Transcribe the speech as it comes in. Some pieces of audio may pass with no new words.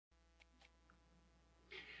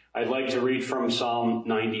I'd like to read from Psalm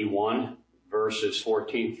 91, verses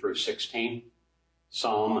 14 through 16.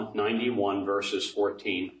 Psalm 91, verses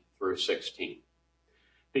 14 through 16.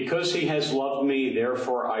 Because he has loved me,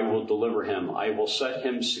 therefore I will deliver him. I will set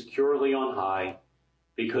him securely on high,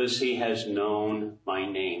 because he has known my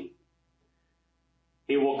name.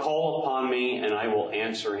 He will call upon me, and I will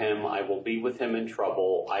answer him. I will be with him in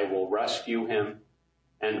trouble. I will rescue him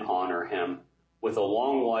and honor him. With a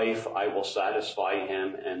long life I will satisfy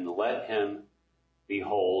him and let him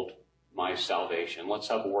behold my salvation. Let's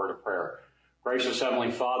have a word of prayer. Gracious Heavenly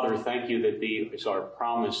Father, thank you that these are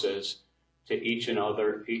promises to each and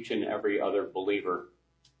every other believer.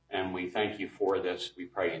 And we thank you for this. We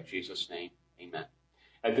pray in Jesus' name. Amen.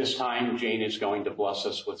 At this time, Jane is going to bless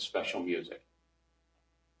us with special music.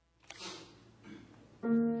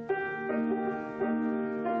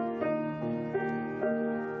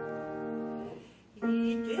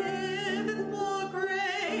 He giveth more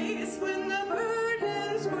grace when the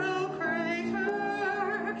burdens grow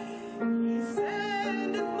greater. He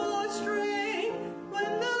sendeth more strength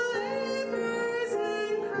when the labors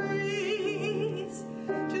increase.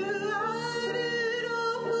 To added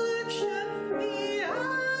affliction he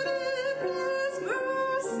added his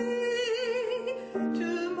mercy. To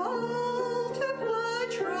multiply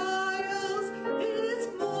trials is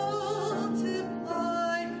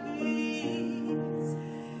multiplied peace.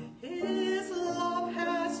 His love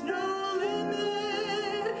has no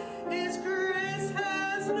limit, his grace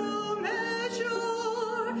has no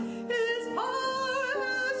measure, his power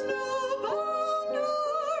has no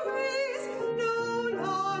boundaries known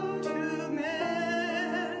unto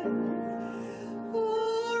men.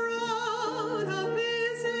 For out of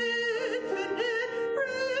his infinite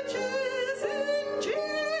riches in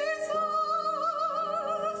Jesus,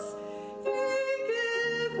 he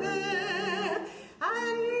giveth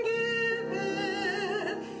and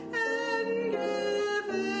giveth and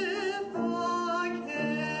giveth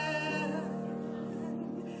again.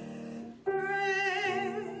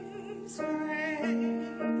 Grace,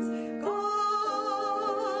 grace,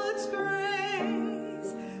 God's grace,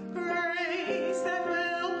 grace that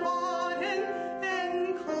will pardon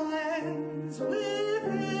and cleanse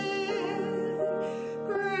within.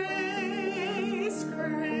 Grace,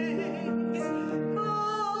 grace,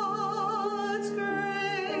 God's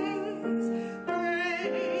grace,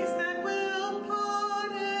 grace that will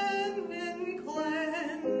pardon and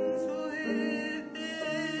cleanse within.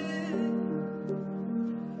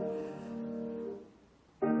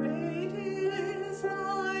 Great is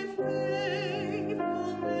thy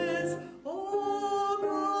faithfulness, O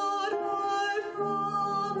God my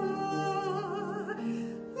Father.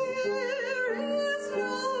 There is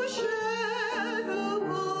no shadow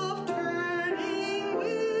of turning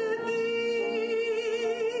with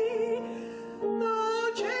thee. Thou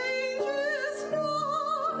changest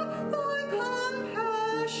not, thy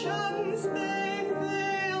compassions they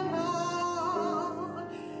fail not.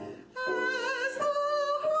 As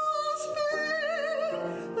thou hast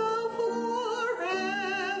been, thou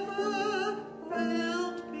forever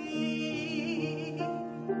wilt be.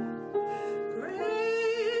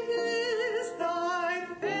 Great is thy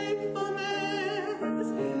faithfulness,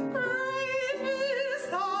 great is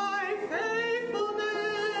thy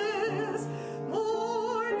faithfulness.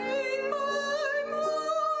 Morning by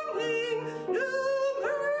morning, new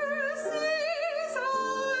mercies I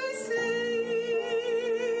see.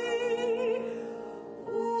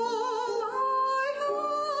 All I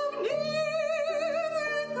have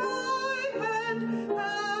needed, thy hand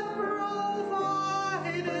hath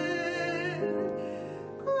provided.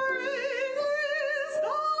 Great is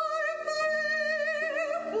thy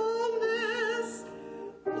faithfulness,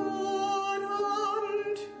 Lord,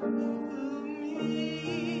 unto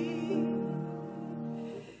me.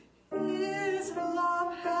 His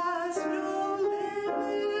love has no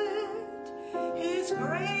limit, his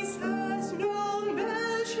grace has no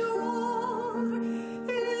measure,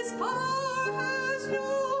 his power has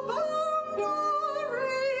no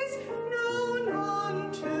boundaries known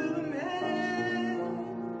unto men.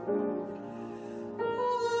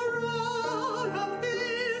 For out of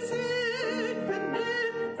his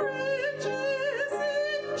infinite riches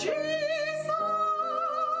in Jesus,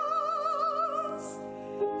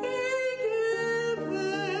 he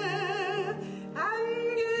giveth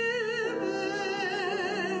and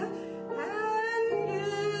giveth and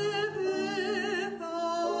giveth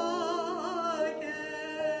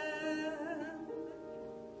again.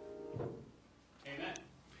 Amen.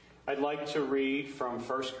 I'd like to read from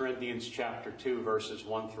 1 Corinthians chapter 2, verses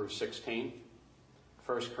 1 through 16.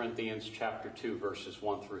 1 Corinthians chapter 2, verses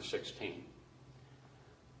 1 through 16.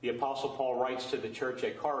 The Apostle Paul writes to the church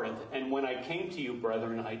at Corinth, "And when I came to you,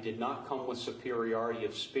 brethren, I did not come with superiority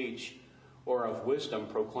of speech or of wisdom,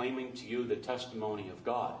 proclaiming to you the testimony of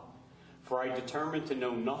God. For I determined to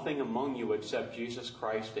know nothing among you except Jesus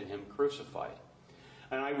Christ and him crucified.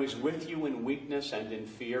 And I was with you in weakness and in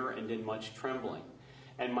fear and in much trembling.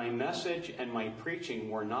 And my message and my preaching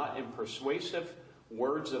were not in persuasive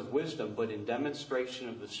words of wisdom, but in demonstration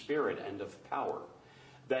of the Spirit and of power,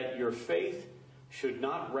 that your faith should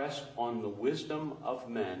not rest on the wisdom of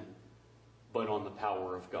men, but on the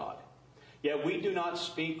power of God. Yet we do not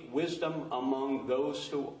speak wisdom among those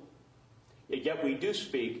who, yet we do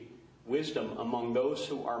speak wisdom among those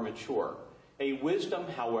who are mature. A wisdom,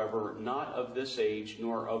 however, not of this age,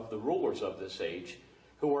 nor of the rulers of this age,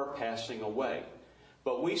 who are passing away.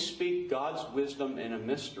 But we speak God's wisdom in a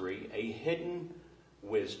mystery, a hidden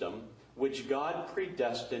wisdom, which God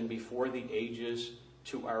predestined before the ages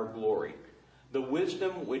to our glory. The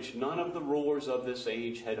wisdom which none of the rulers of this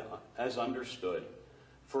age has understood.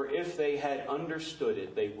 For if they had understood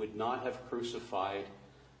it, they would not have crucified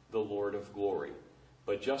the Lord of glory.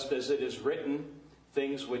 But just as it is written,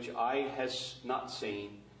 things which eye has not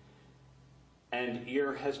seen, and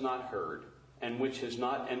ear has not heard, and which has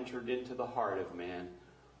not entered into the heart of man,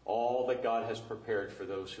 all that God has prepared for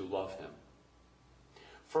those who love him.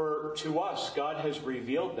 For to us God has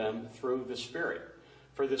revealed them through the Spirit.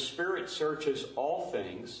 For the Spirit searches all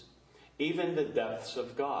things, even the depths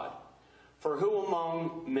of God. For who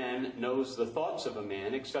among men knows the thoughts of a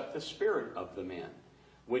man except the spirit of the man,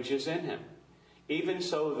 which is in him? Even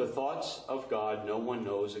so, the thoughts of God no one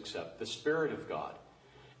knows except the Spirit of God.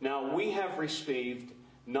 Now we have received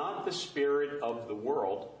not the spirit of the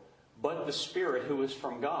world, but the Spirit who is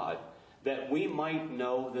from God, that we might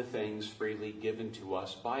know the things freely given to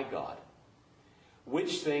us by God.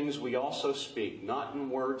 Which things we also speak, not in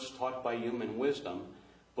words taught by human wisdom,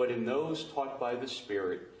 but in those taught by the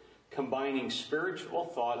Spirit, combining spiritual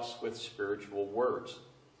thoughts with spiritual words.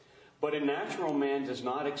 But a natural man does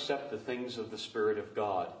not accept the things of the Spirit of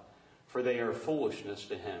God, for they are foolishness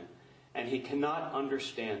to him, and he cannot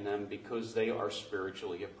understand them because they are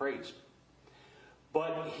spiritually appraised.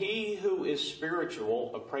 But he who is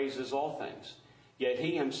spiritual appraises all things, yet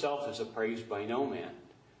he himself is appraised by no man.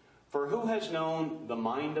 For who has known the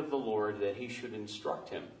mind of the Lord that he should instruct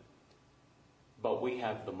him? But we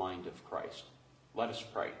have the mind of Christ. Let us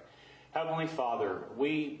pray. Heavenly Father,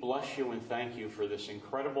 we bless you and thank you for this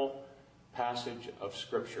incredible passage of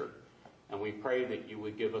Scripture. And we pray that you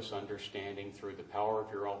would give us understanding through the power of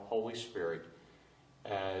your Holy Spirit,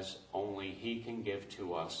 as only he can give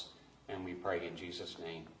to us. And we pray in Jesus'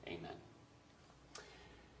 name, amen.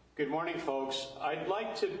 Good morning, folks. I'd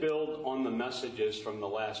like to build on the messages from the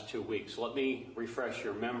last 2 weeks. Let me refresh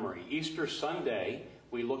your memory. Easter Sunday,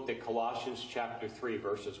 we looked at Colossians chapter 3,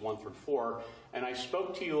 verses 1 through 4, and I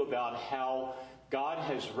spoke to you about how God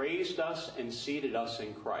has raised us and seated us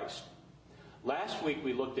in Christ. Last week,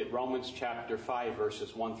 we looked at Romans chapter 5,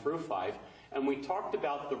 verses 1 through 5, and we talked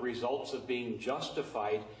about the results of being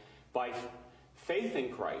justified by faith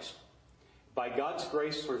in Christ, by God's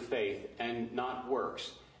grace through faith and not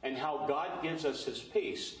works, and how God gives us his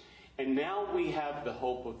peace. And now we have the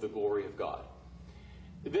hope of the glory of God.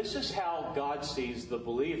 This is how God sees the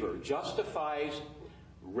believer: justified,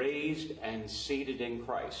 raised, and seated in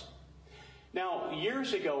Christ. Now,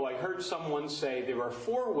 years ago, I heard someone say there are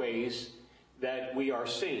 4 ways that we are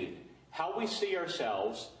seen: how we see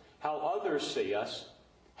ourselves, how others see us,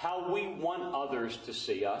 how we want others to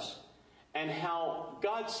see us, and how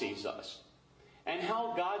God sees us. And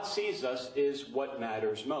how God sees us is what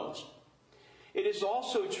matters most. It is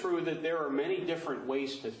also true that there are many different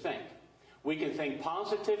ways to think. We can think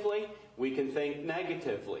positively, we can think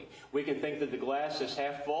negatively. We can think that the glass is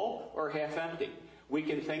half full or half empty. We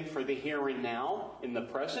can think for the here and now, in the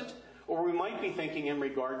present, or we might be thinking in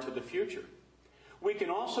regard to the future. We can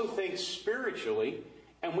also think spiritually,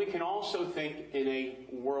 and we can also think in a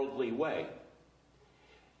worldly way.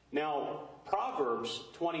 Now, Proverbs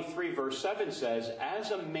 23 verse 7 says,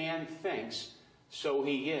 "As a man thinks, so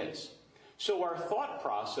he is." So our thought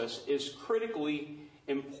process is critically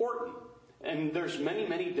important. And there's many,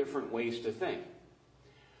 many different ways to think.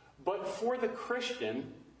 But for the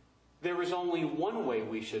Christian, there is only one way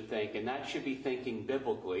we should think, and that should be thinking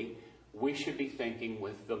biblically. We should be thinking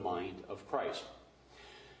with the mind of Christ.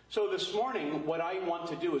 So this morning, what I want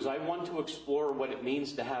to do is I want to explore what it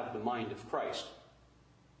means to have the mind of Christ.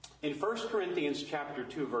 In 1 Corinthians chapter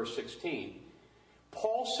 2, verse 16,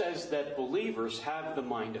 Paul says that believers have the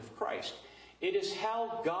mind of Christ. It is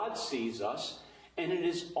how God sees us, and it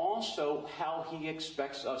is also how he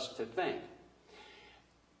expects us to think.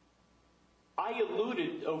 I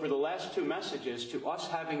alluded over the last two messages to us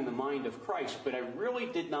having the mind of Christ, but I really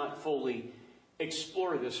did not fully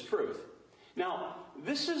explore this truth. Now,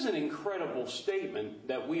 this is an incredible statement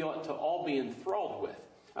that we ought to all be enthralled with.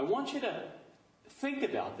 I want you to think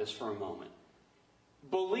about this for a moment.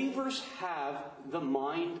 Believers have the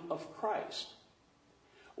mind of Christ.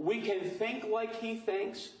 We can think like he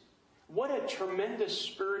thinks. What a tremendous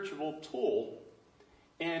spiritual tool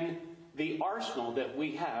in the arsenal that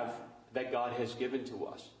we have, that God has given to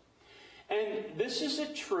us. And this is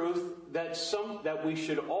a truth that we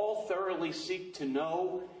should all thoroughly seek to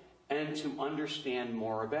know and to understand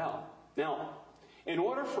more about. Now, in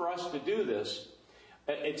order for us to do this,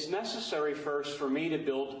 it's necessary first for me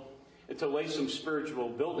to lay some spiritual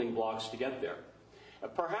building blocks to get there.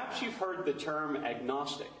 Perhaps you've heard the term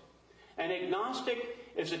agnostic. An agnostic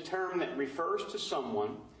is a term that refers to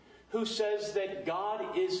someone who says that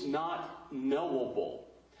God is not knowable.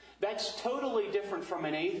 That's totally different from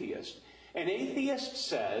an atheist. An atheist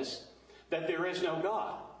says that there is no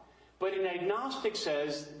God. But an agnostic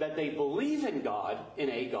says that they believe in God, in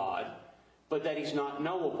a God, but that he's not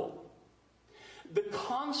knowable. The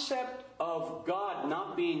concept of God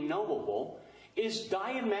not being knowable is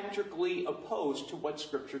diametrically opposed to what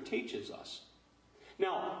Scripture teaches us.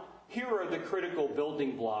 Now, here are the critical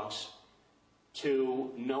building blocks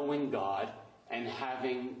to knowing God and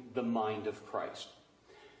having the mind of Christ.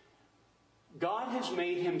 God has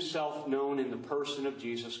made himself known in the person of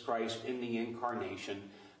Jesus Christ in the incarnation.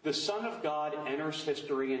 The Son of God enters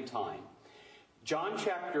history and time. John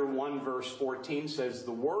chapter 1 verse 14 says,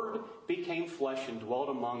 "The Word became flesh and dwelt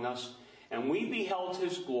among us, and we beheld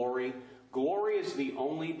his glory. Glory is the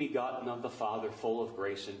only begotten of the Father, full of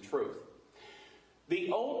grace and truth."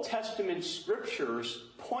 The Old Testament scriptures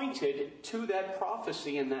pointed to that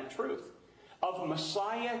prophecy and that truth of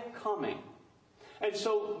Messiah coming. And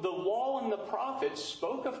so the law and the prophets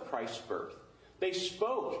spoke of Christ's birth. They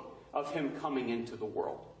spoke of him coming into the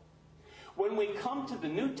world. When we come to the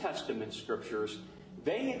New Testament scriptures,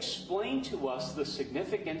 they explain to us the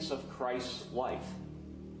significance of Christ's life.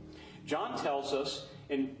 John tells us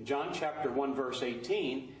in John chapter 1 verse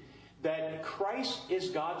 18 that Christ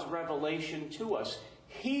is God's revelation to us.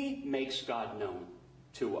 He makes God known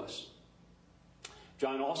to us.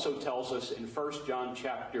 John also tells us in 1 John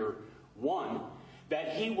chapter 1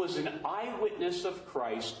 that he was an eyewitness of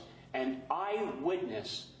Christ, an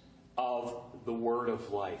eyewitness of the word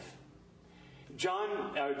of life.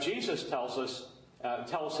 Jesus tells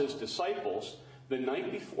his disciples the night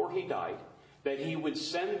before he died that he would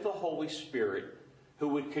send the Holy Spirit who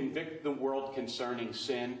would convict the world concerning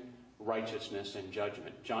sin, righteousness, and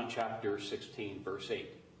judgment. John chapter 16, verse 8.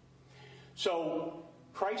 So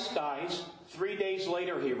Christ dies. 3 days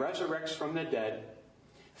later, he resurrects from the dead.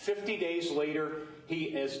 40 days later,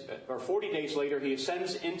 he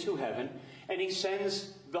ascends into heaven, and he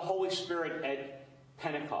sends the Holy Spirit at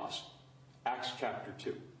Pentecost. Acts chapter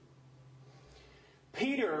 2.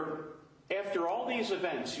 Peter, after all these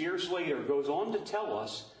events, years later, goes on to tell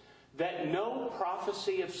us that no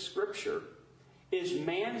prophecy of Scripture is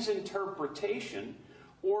man's interpretation,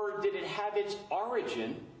 or did it have its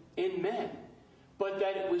origin in men, but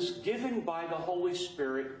that it was given by the Holy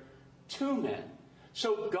Spirit to men.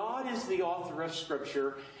 So God is the author of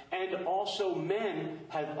Scripture, and also men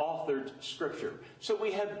have authored Scripture. So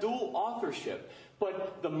we have dual authorship,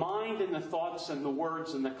 but the mind and the thoughts and the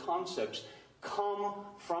words and the concepts come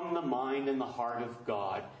from the mind and the heart of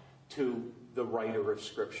God to the writer of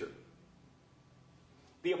Scripture.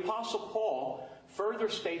 The Apostle Paul further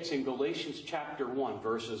states in Galatians chapter 1,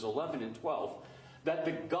 verses 11 and 12, that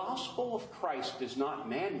the gospel of Christ is not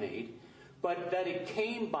man-made, but that it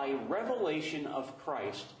came by revelation of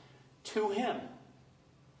Christ to him.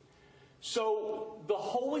 So the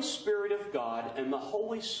Holy Spirit of God and the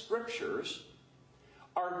Holy Scriptures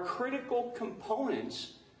are critical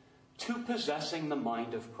components to possessing the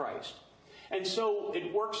mind of Christ. And so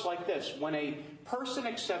it works like this. When a person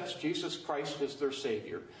accepts Jesus Christ as their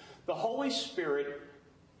Savior, the Holy Spirit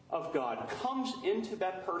of God comes into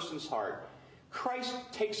that person's heart. Christ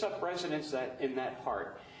takes up residence in that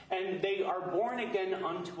heart. And they are born again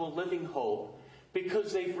unto a living hope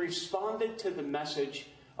because they've responded to the message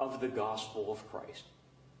of the gospel of Christ.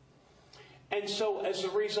 And so as a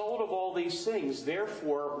result of all these things,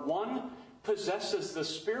 therefore, one possesses the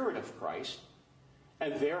Spirit of Christ,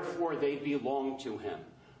 and therefore they belong to him.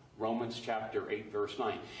 Romans chapter 8, verse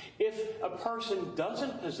 9. If a person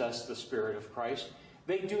doesn't possess the Spirit of Christ,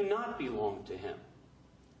 they do not belong to him.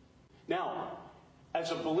 Now, as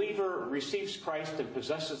a believer receives Christ and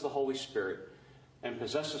possesses the Holy Spirit and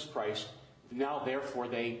possesses Christ, now therefore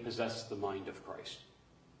they possess the mind of Christ.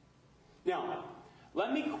 Now,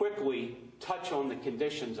 let me quickly touch on the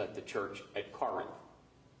conditions at the church at Corinth.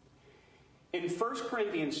 In 1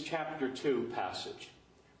 Corinthians chapter 2 passage,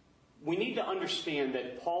 we need to understand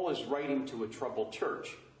that Paul is writing to a troubled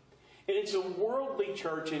church. And it's a worldly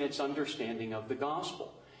church in its understanding of the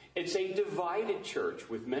gospel. It's a divided church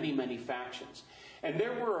with many, many factions. And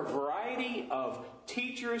there were a variety of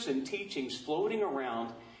teachers and teachings floating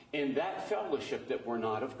around in that fellowship that were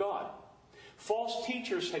not of God. False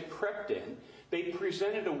teachers had crept in. They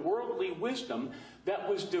presented a worldly wisdom that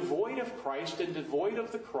was devoid of Christ and devoid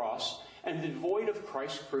of the cross and devoid of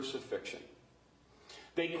Christ's crucifixion.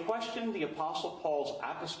 They questioned the Apostle Paul's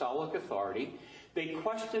apostolic authority. They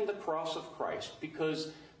questioned the cross of Christ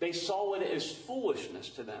because they saw it as foolishness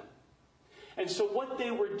to them. And so what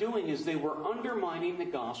they were doing is they were undermining the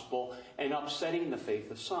gospel and upsetting the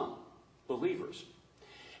faith of some believers.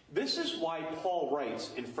 This is why Paul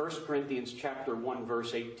writes in 1 Corinthians chapter 1,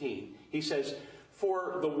 verse 18. He says,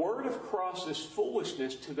 "For the word of cross is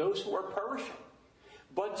foolishness to those who are perishing,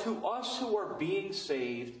 but to us who are being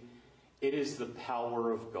saved, it is the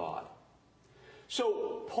power of God."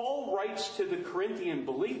 So Paul writes to the Corinthian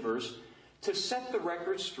believers to set the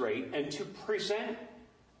record straight and to present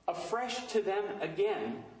afresh to them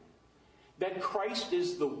again that Christ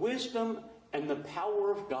is the wisdom and the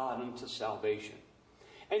power of God unto salvation.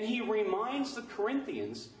 And he reminds the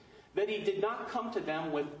Corinthians that he did not come to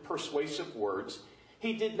them with persuasive words.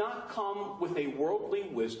 He did not come with a worldly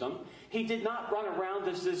wisdom. He did not run around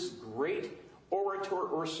as this great orator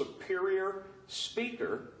or superior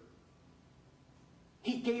speaker.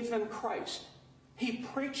 He gave them Christ. He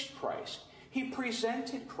preached Christ. He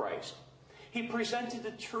presented Christ. He presented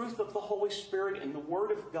the truth of the Holy Spirit and the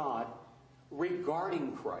Word of God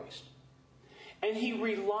regarding Christ. And he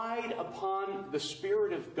relied upon the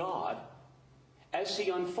Spirit of God as he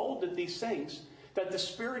unfolded these things, that the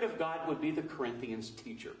Spirit of God would be the Corinthians'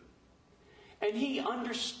 teacher. And he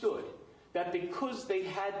understood that because they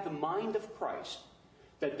had the mind of Christ,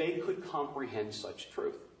 that they could comprehend such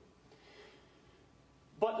truth.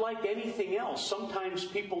 But like anything else, sometimes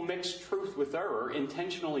people mix truth with error,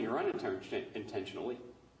 intentionally or unintentionally,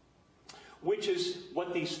 which is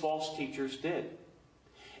what these false teachers did.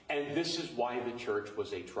 And this is why the church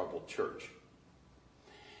was a troubled church.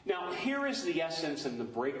 Now, here is the essence and the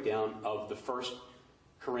breakdown of the 1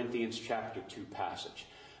 Corinthians chapter 2 passage.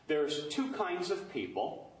 There's two kinds of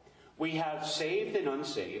people. We have saved and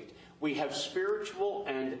unsaved. We have spiritual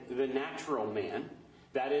and the natural man.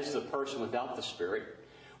 That is the person without the Spirit.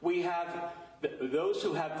 We have those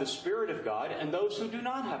who have the Spirit of God and those who do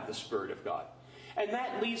not have the Spirit of God. And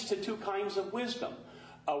that leads to two kinds of wisdom.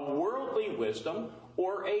 A worldly wisdom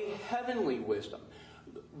or a heavenly wisdom.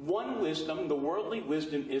 One wisdom, the worldly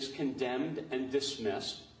wisdom, is condemned and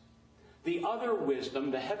dismissed. The other wisdom,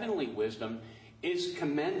 the heavenly wisdom, is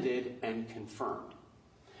commended and confirmed.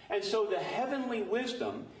 And so the heavenly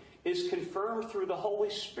wisdom is confirmed through the Holy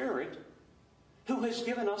Spirit, who has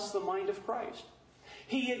given us the mind of Christ.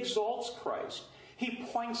 He exalts Christ. He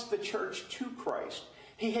points the church to Christ.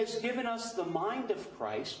 He has given us the mind of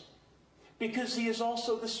Christ because he is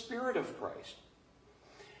also the Spirit of Christ.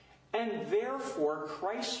 And therefore,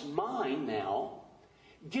 Christ's mind now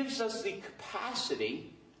gives us the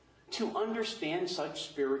capacity to understand such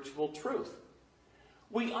spiritual truth.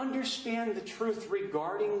 We understand the truth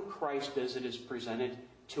regarding Christ as it is presented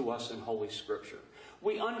to us in Holy Scripture.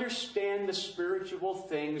 We understand the spiritual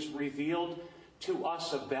things revealed to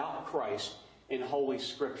us about Christ in Holy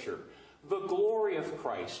Scripture. The glory of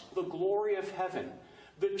Christ, the glory of heaven,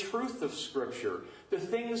 the truth of Scripture, the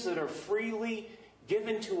things that are freely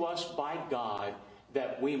given to us by God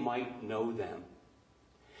that we might know them.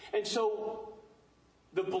 And so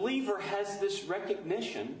the believer has this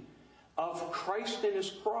recognition of Christ and his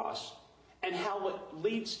cross and how it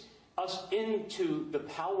leads us into the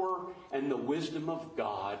power and the wisdom of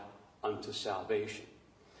God unto salvation.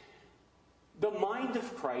 The mind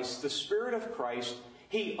of Christ, the Spirit of Christ,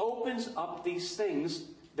 he opens up these things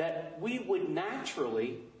that we would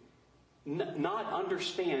naturally not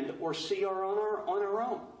understand or see on our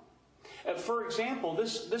own. For example,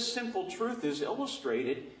 this simple truth is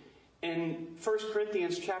illustrated in 1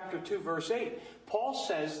 Corinthians chapter 2, verse 8. Paul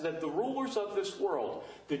says that the rulers of this world,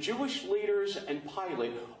 the Jewish leaders and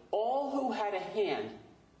Pilate, all who had a hand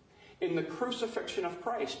in the crucifixion of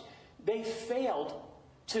Christ, they failed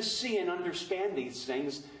to see and understand these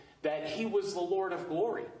things, that he was the Lord of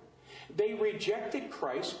glory. They rejected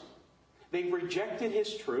Christ. They rejected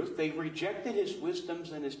his truth. They rejected his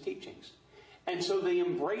wisdoms and his teachings. And so they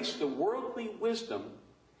embraced the worldly wisdom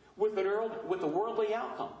with a worldly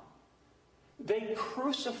outcome. They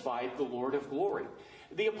crucified the Lord of glory.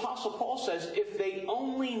 The Apostle Paul says if they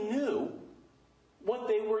only knew what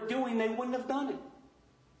they were doing, they wouldn't have done it.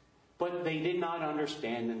 But they did not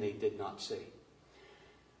understand and they did not see.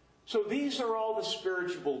 So these are all the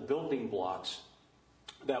spiritual building blocks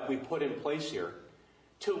that we put in place here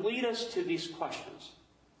to lead us to these questions.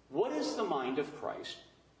 What is the mind of Christ?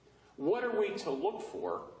 What are we to look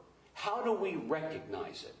for? How do we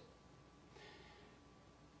recognize it?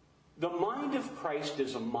 The mind of Christ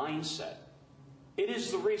is a mindset. It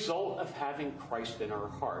is the result of having Christ in our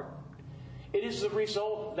heart. It is the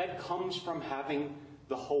result that comes from having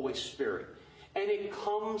the Holy Spirit. And it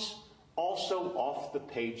comes also off the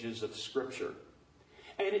pages of Scripture.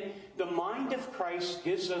 And the mind of Christ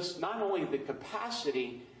gives us not only the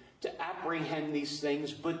capacity to apprehend these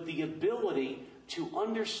things, but the ability to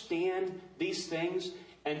understand these things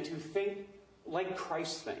and to think like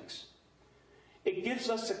Christ thinks. It gives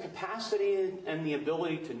us the capacity and the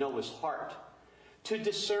ability to know his heart, to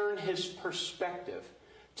discern his perspective,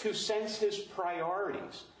 to sense his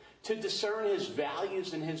priorities, to discern his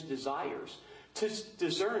values and his desires, to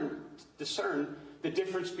discern the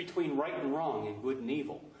difference between right and wrong and good and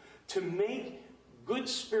evil, to make good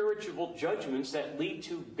spiritual judgments that lead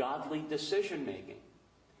to godly decision making.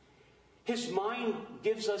 His mind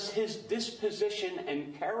gives us his disposition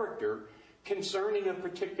and character concerning a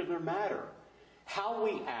particular matter. How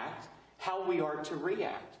we act, how we are to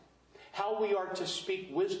react, how we are to speak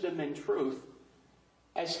wisdom and truth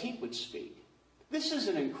as he would speak. This is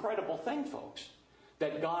an incredible thing, folks,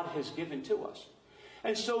 that God has given to us.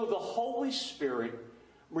 And so the Holy Spirit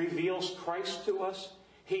reveals Christ to us.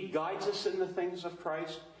 He guides us in the things of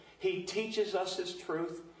Christ. He teaches us his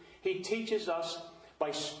truth. He teaches us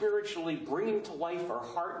by spiritually bringing to life our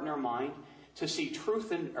heart and our mind to see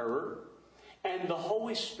truth and error. And the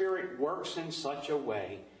Holy Spirit works in such a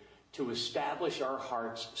way to establish our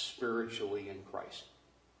hearts spiritually in Christ.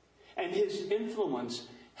 And his influence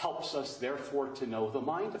helps us, therefore, to know the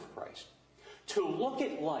mind of Christ, to look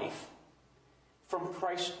at life from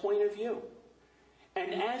Christ's point of view.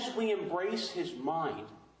 And as we embrace his mind,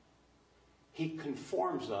 he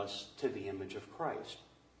conforms us to the image of Christ.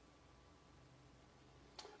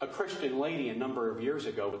 A Christian lady a number of years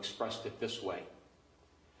ago expressed it this way: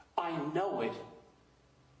 I know it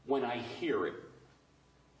when I hear it.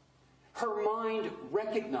 Her mind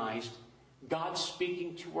recognized God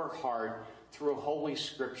speaking to her heart through a Holy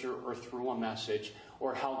Scripture or through a message,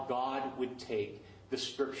 or how God would take the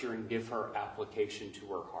Scripture and give her application to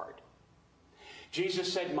her heart.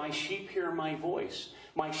 Jesus said, my sheep hear my voice.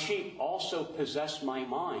 My sheep also possess my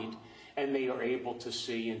mind, and they are able to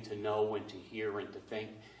see and to know and to hear and to think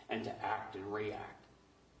and to act and react.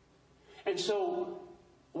 And so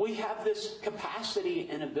we have this capacity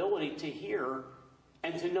and ability to hear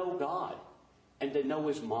and to know God and to know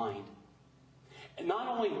his mind. And not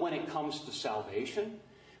only when it comes to salvation,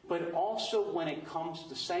 but also when it comes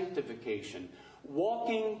to sanctification,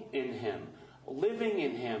 walking in him, living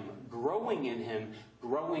in him, growing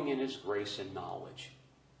in his grace and knowledge.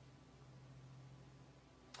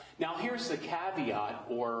 Now here's the caveat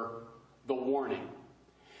or the warning.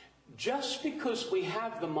 Just because we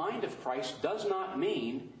have the mind of Christ does not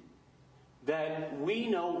mean that we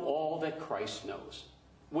know all that Christ knows.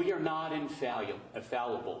 We are not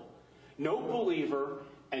infallible. No believer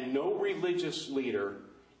and no religious leader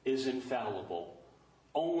is infallible.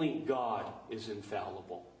 Only God is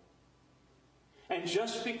infallible. And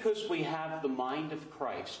just because we have the mind of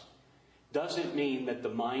Christ doesn't mean that the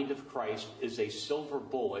mind of Christ is a silver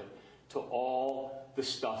bullet to all the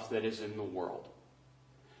stuff that is in the world.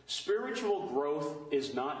 Spiritual growth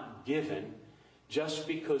is not given just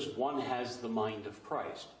because one has the mind of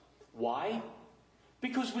Christ. Why?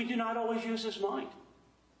 Because we do not always use his mind.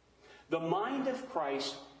 The mind of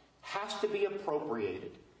Christ has to be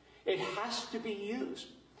appropriated. It has to be used.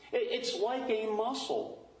 It's like a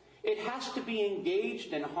muscle. It has to be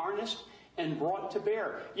engaged and harnessed and brought to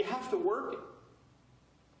bear. You have to work it.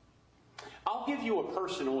 I'll give you a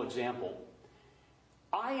personal example.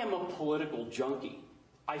 I am a political junkie.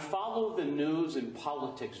 I follow the news and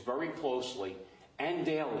politics very closely and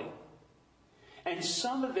daily. And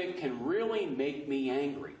some of it can really make me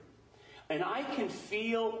angry. And I can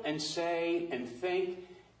feel and say and think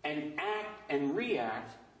and act and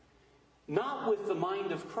react not with the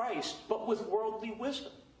mind of Christ, but with worldly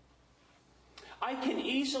wisdom. I can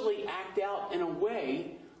easily act out in a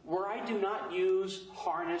way where I do not use,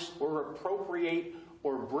 harness, or appropriate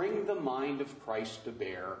or bring the mind of Christ to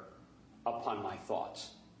bear upon my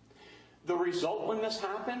thoughts. The result when this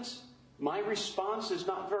happens, my response is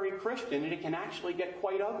not very Christian, and it can actually get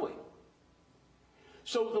quite ugly.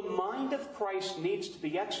 So the mind of Christ needs to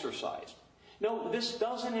be exercised. No, this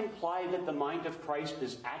doesn't imply that the mind of Christ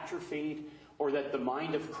is atrophied, or that the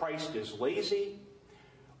mind of Christ is lazy,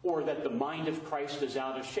 or that the mind of Christ is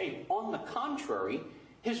out of shape. On the contrary,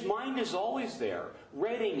 his mind is always there,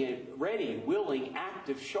 ready, willing,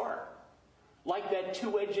 active, sharp, like that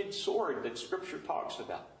two-edged sword that Scripture talks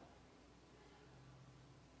about.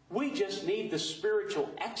 We just need the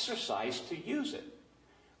spiritual exercise to use it.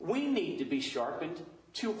 We need to be sharpened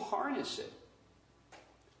to harness it.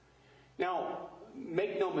 Now,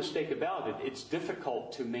 make no mistake about it, it's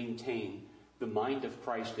difficult to maintain the mind of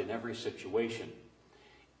Christ in every situation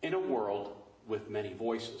in a world with many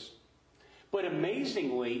voices. But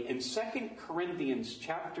amazingly, in 2 Corinthians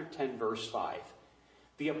chapter 10, verse 5,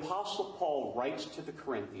 the Apostle Paul writes to the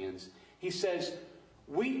Corinthians, he says,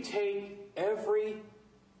 we take every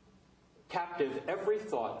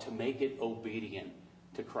thought to make it obedient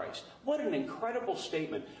to Christ. What an incredible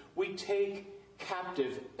statement. We take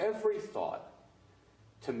captive every thought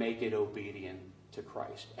to make it obedient to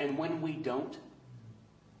Christ. And when we don't,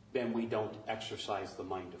 then we don't exercise the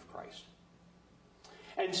mind of Christ.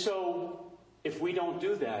 And so, if we don't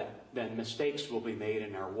do that, then mistakes will be made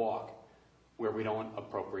in our walk where we don't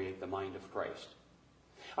appropriate the mind of Christ.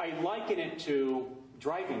 I liken it to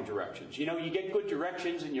driving directions. You know, you get good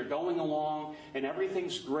directions and you're going along and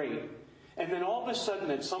everything's great. And then all of a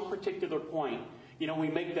sudden at some particular point, you know, we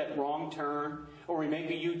make that wrong turn or we make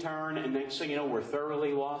a U-turn and next thing you know, we're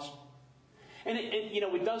thoroughly lost. And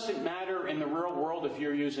it doesn't matter in the real world if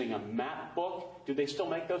you're using a map book. Do they still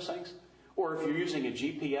make those things? Or if you're using a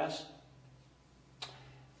GPS,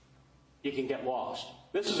 you can get lost.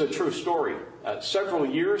 This is a true story. Several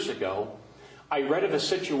years ago, I read of a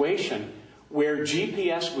situation where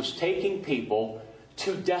GPS was taking people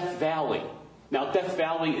to Death Valley. Now, Death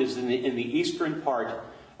Valley is in the eastern part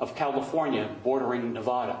of California, bordering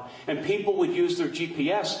Nevada. And people would use their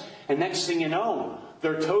GPS, and next thing you know,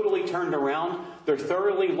 they're totally turned around. They're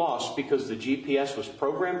thoroughly lost because the GPS was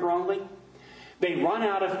programmed wrongly. They run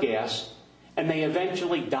out of gas, and they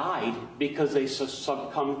eventually died because they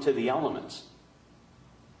succumbed to the elements.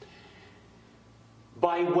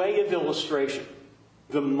 By way of illustration,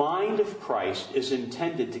 the mind of Christ is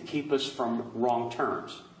intended to keep us from wrong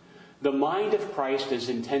turns. The mind of Christ is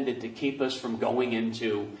intended to keep us from going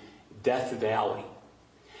into Death Valley.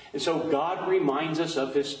 And so God reminds us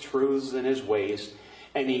of His truths and His ways,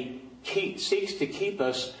 and He seeks to keep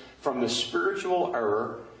us from the spiritual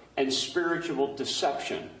error and spiritual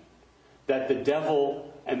deception that the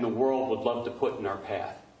devil and the world would love to put in our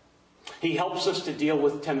path. He helps us to deal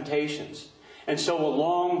with temptations. And so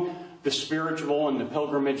along the spiritual and the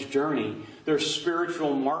pilgrimage journey, there's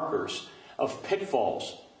spiritual markers of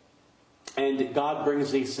pitfalls. And God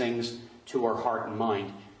brings these things to our heart and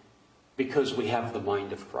mind because we have the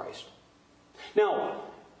mind of Christ. Now,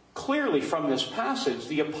 clearly from this passage,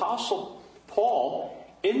 the Apostle Paul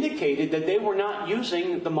indicated that they were not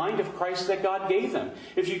using the mind of Christ that God gave them.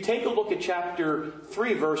 If you take a look at chapter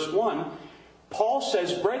 3, verse 1, Paul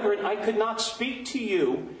says, "Brethren, I could not speak to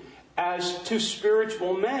you as to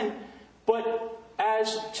spiritual men, but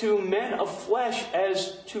as to men of flesh,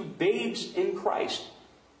 as to babes in Christ."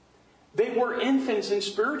 They were infants in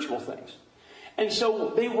spiritual things. And so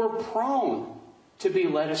they were prone to be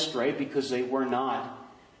led astray because they were not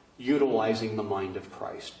utilizing the mind of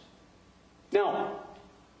Christ. Now,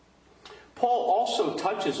 Paul also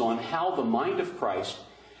touches on how the mind of Christ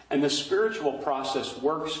and the spiritual process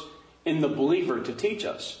works in the believer to teach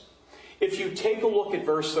us. If you take a look at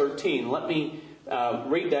verse 13, let me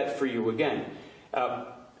read that for you again.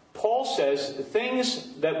 Paul says,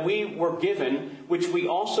 "Things that we were given, which we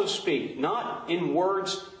also speak, not in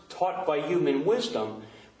words taught by human wisdom,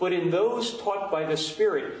 but in those taught by the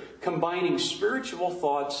Spirit, combining spiritual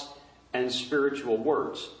thoughts and spiritual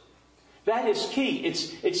words." That is key.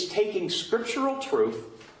 It's taking scriptural truth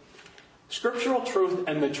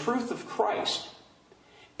and the truth of Christ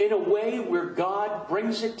in a way where God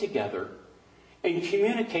brings it together and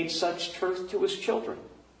communicates such truth to His children.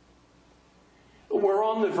 We're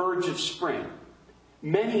on the verge of spring.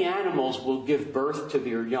 Many animals will give birth to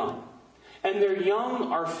their young. And their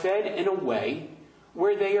young are fed in a way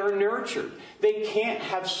where they are nurtured. They can't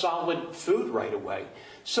have solid food right away.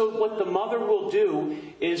 So what the mother will do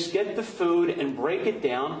is get the food and break it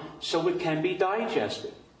down so it can be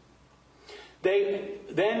digested. They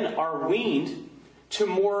then are weaned to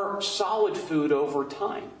more solid food over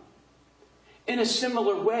time. In a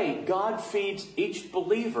similar way, God feeds each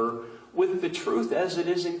believer with the truth as it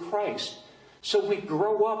is in Christ, so we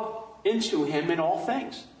grow up into Him in all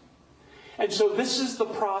things. And so this is the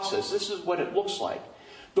process. This is what it looks like.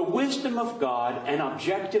 The wisdom of God and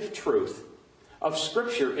objective truth of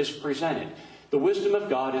Scripture is presented. The wisdom of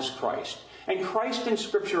God is Christ. And Christ and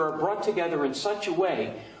Scripture are brought together in such a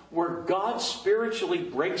way where God spiritually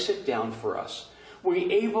breaks it down for us.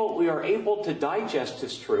 We are able to digest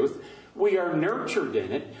His truth. We are nurtured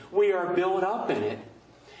in it. We are built up in it,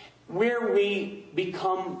 where we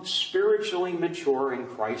become spiritually mature in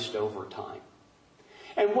Christ over time.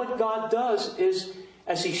 And what God does is,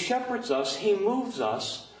 as He shepherds us, He moves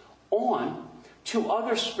us on to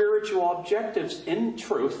other spiritual objectives in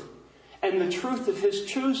truth and the truth of His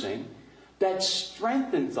choosing that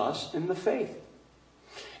strengthens us in the faith.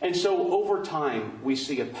 And so over time, we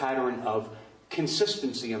see a pattern of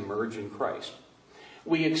consistency emerge in Christ.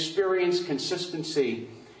 We experience consistency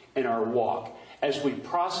in our walk. As we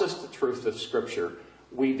process the truth of Scripture,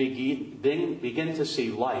 we begin to see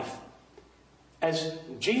life as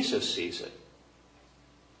Jesus sees it.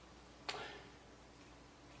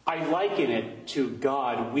 I liken it to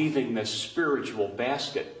God weaving this spiritual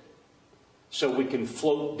basket so we can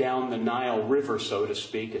float down the Nile River, so to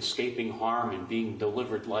speak, escaping harm and being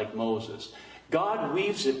delivered like Moses. God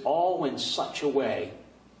weaves it all in such a way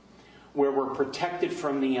where we're protected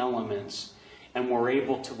from the elements and we're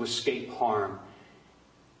able to escape harm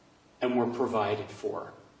and we're provided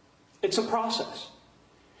for. It's a process.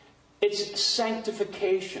 It's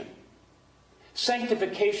sanctification.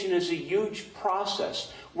 Sanctification is a huge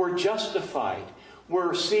process. We're justified.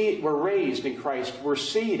 We're raised in Christ. We're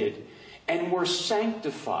seated. And we're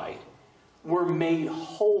sanctified. We're made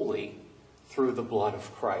holy through the blood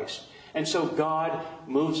of Christ. And so God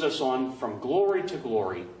moves us on from glory to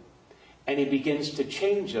glory. And He begins to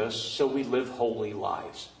change us so we live holy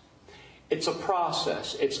lives. It's a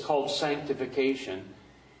process. It's called sanctification.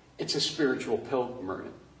 It's a spiritual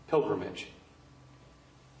pilgrimage.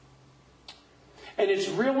 And it's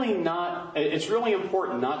really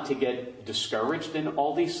important not to get discouraged in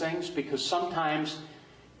all these things, because sometimes,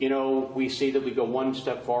 we see that we go one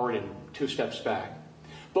step forward and 2 steps back.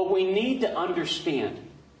 But we need to understand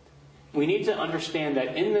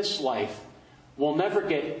that in this life, we'll never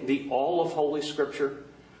get all of Holy Scripture.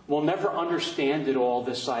 We'll never understand it all,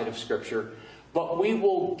 this side of Scripture. But we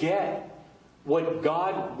will get what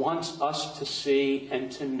God wants us to see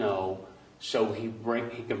and to know, so He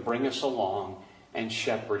can bring us along and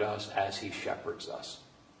shepherd us as He shepherds us.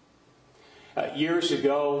 Years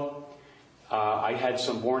ago, I had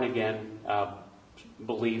some born-again,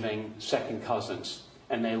 believing second cousins,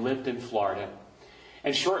 and they lived in Florida.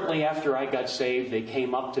 And shortly after I got saved, they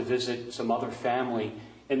came up to visit some other family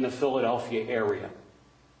in the Philadelphia area.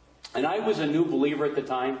 And I was a new believer at the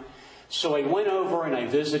time, so I went over and I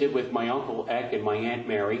visited with my Uncle Eck and my Aunt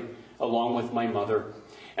Mary, along with my mother.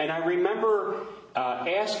 And I remember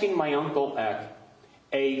asking my Uncle Eck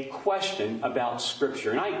a question about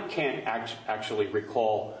Scripture. And I can't actually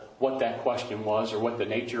recall what that question was or what the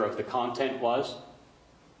nature of the content was.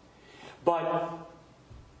 But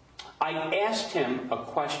I asked him a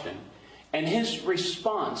question, and his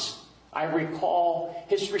response, I recall,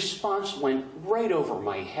 his response went right over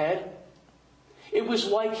my head. It was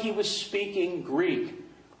like he was speaking Greek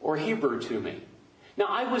or Hebrew to me. Now,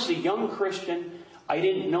 I was a young Christian. I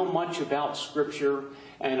didn't know much about Scripture,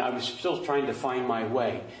 and I was still trying to find my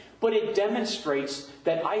way. But it demonstrates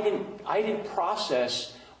that I didn't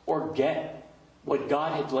process or get what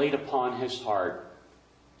God had laid upon His heart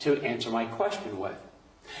to answer my question with.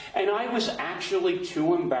 And I was actually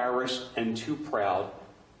too embarrassed and too proud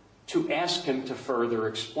to ask him to further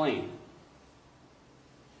explain.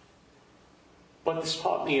 But this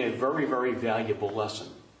taught me a very, very valuable lesson.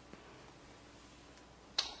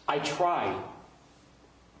 I try,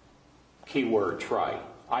 keyword try,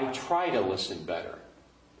 I try to listen better.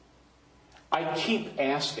 I keep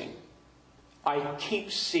asking. I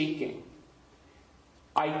keep seeking.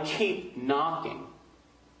 I keep knocking.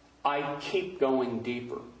 I keep going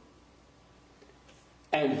deeper.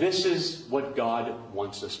 And this is what God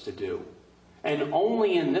wants us to do. And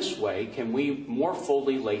only in this way can we more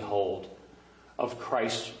fully lay hold of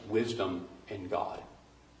Christ's wisdom in God.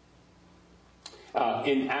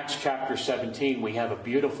 In Acts chapter 17, we have a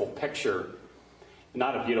beautiful picture,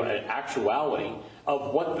 not a beautiful, an actuality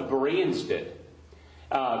of what the Bereans did.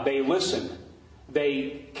 They listened.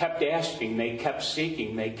 They kept asking. They kept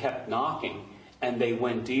seeking. They kept knocking. And they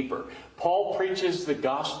went deeper. Paul preaches the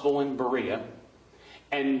gospel in Berea,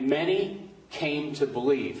 and many came to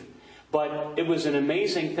believe. But it was an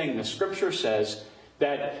amazing thing. The Scripture says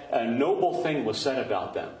that a noble thing was said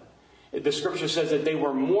about them. The Scripture says that they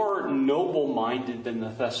were more noble-minded than the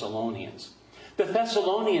Thessalonians. The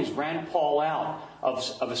Thessalonians ran Paul out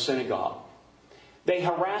of a synagogue. They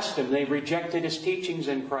harassed him. They rejected his teachings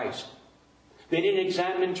in Christ. They didn't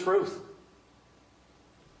examine truth.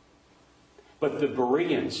 But the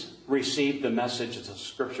Bereans received the message, as the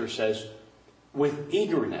Scripture says, with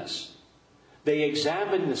eagerness. They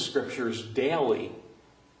examined the Scriptures daily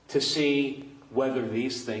to see whether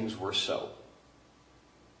these things were so.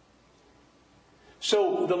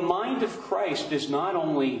 So the mind of Christ is not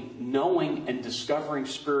only knowing and discovering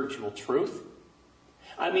spiritual truth.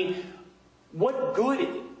 I mean, what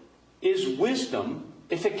good is wisdom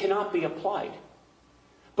if it cannot be applied?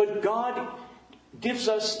 But God gives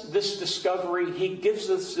us this discovery, He gives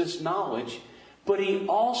us this knowledge, but He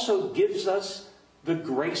also gives us the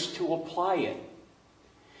grace to apply it.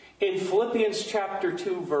 In Philippians chapter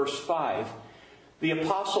 2, verse 5, the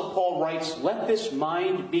Apostle Paul writes, "Let this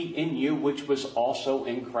mind be in you, which was also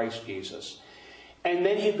in Christ Jesus." And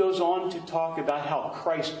then he goes on to talk about how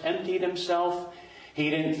Christ emptied Himself.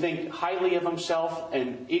 He didn't think highly of Himself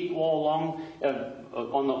and equal along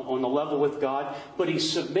on the level with God, but He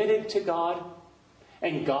submitted to God,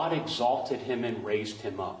 and God exalted Him and raised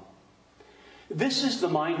Him up. This is the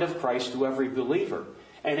mind of Christ to every believer,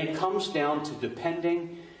 and it comes down to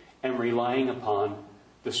depending and relying upon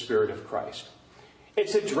the Spirit of Christ.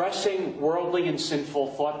 It's addressing worldly and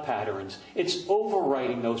sinful thought patterns. It's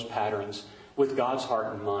overriding those patterns with God's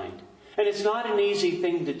heart and mind. And it's not an easy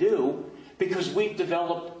thing to do because we've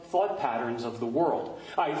developed thought patterns of the world.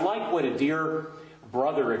 I like what a dear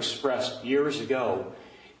brother expressed years ago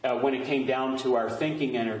when it came down to our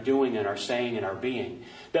thinking and our doing and our saying and our being,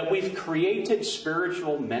 that we've created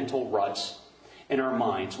spiritual mental ruts in our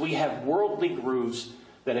minds. We have worldly grooves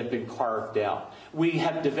that have been carved out. We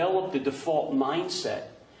have developed a default mindset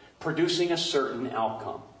producing a certain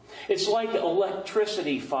outcome. It's like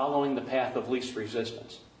electricity following the path of least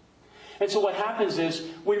resistance. And so what happens is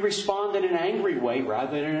we respond in an angry way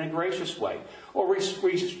rather than in a gracious way. Or we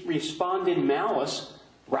respond in malice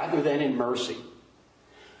rather than in mercy.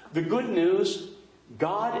 The good news,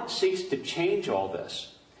 God seeks to change all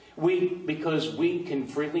this because we can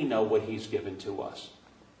freely know what He's given to us.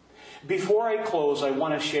 Before I close, I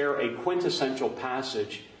want to share a quintessential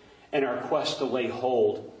passage in our quest to lay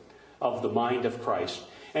hold of the mind of Christ.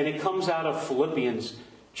 And it comes out of Philippians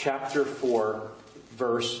chapter 4,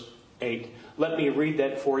 verse 8. Let me read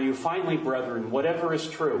that for you. "Finally, brethren, whatever is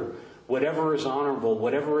true, whatever is honorable,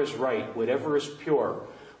 whatever is right, whatever is pure,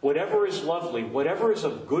 whatever is lovely, whatever is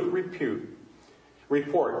of good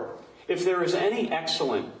report, if there is anything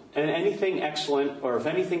excellent, or if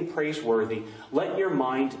anything praiseworthy, let your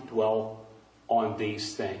mind dwell on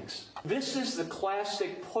these things." This is the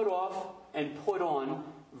classic put off and put on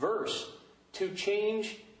verse to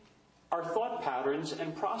change our thought patterns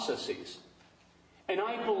and processes. And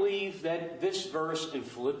I believe that this verse in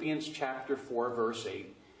Philippians chapter 4, verse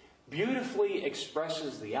 8, beautifully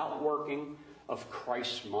expresses the outworking of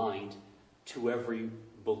Christ's mind to every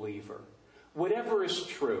believer. Whatever is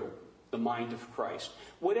true, the mind of Christ.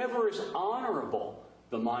 Whatever is honorable,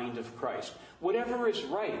 the mind of Christ. Whatever is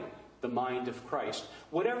right, the mind of Christ.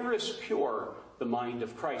 Whatever is pure, the mind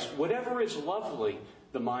of Christ. Whatever is lovely,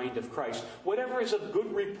 the mind of Christ. Whatever is of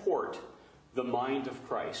good report, the mind of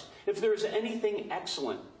Christ. If there is anything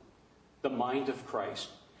excellent, the mind of Christ.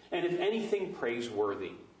 And if anything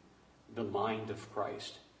praiseworthy, the mind of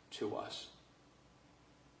Christ to us.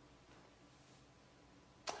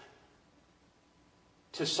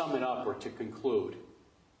 To sum it up or to conclude,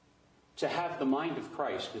 to have the mind of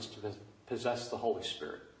Christ is to possess the Holy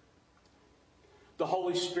Spirit. The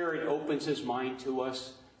Holy Spirit opens His mind to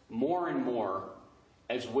us more and more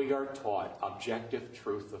as we are taught objective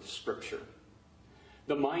truth of Scripture.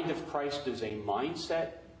 The mind of Christ is a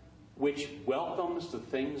mindset which welcomes the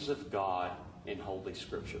things of God in Holy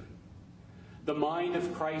Scripture. The mind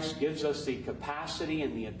of Christ gives us the capacity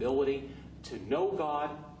and the ability to know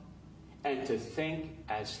God and to think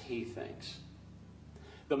as He thinks.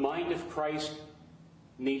 The mind of Christ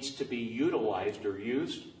needs to be utilized or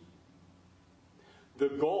used. The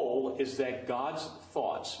goal is that God's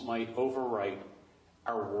thoughts might overwrite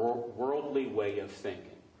our worldly way of thinking.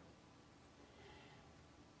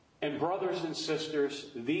 And brothers and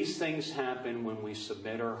sisters, these things happen when we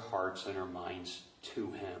submit our hearts and our minds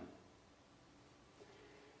to Him.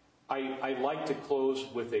 I'd like to close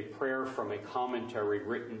with a prayer from a commentary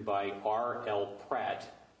written by R.L. Pratt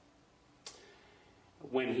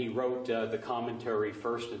when he wrote the commentary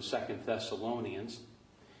 1st and 2nd Thessalonians.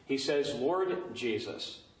 He says, "Lord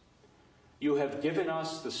Jesus, you have given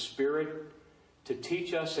us the Spirit to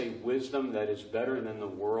teach us a wisdom that is better than the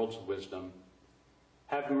world's wisdom.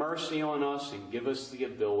 Have mercy on us and give us the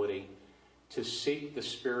ability to seek the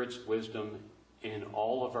Spirit's wisdom in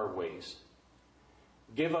all of our ways.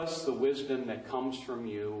 Give us the wisdom that comes from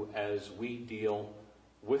you as we deal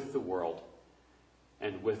with the world.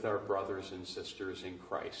 and with our brothers and sisters in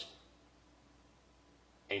Christ.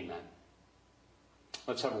 Amen.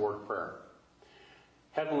 Let's have a word of prayer.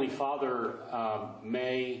 Heavenly Father,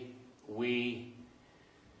 may we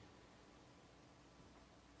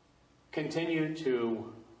continue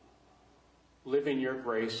to live in your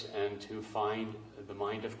grace and to find the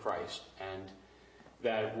mind of Christ, and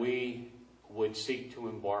that we would seek to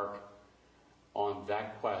embark on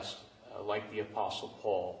that quest like the Apostle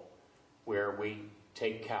Paul, where we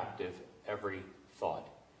take captive every thought.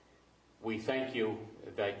 We thank you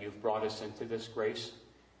that you've brought us into this grace.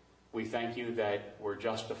 We thank you that we're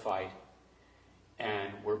justified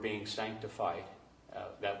and we're being sanctified,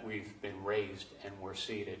 that we've been raised and we're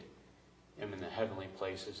seated in the heavenly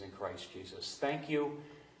places in Christ Jesus. Thank you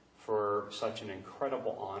for such an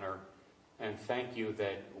incredible honor, and thank you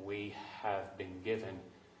that we have been given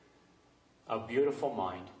a beautiful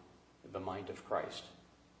mind, the mind of Christ.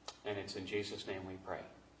 And it's in Jesus' name we pray.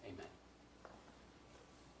 Amen.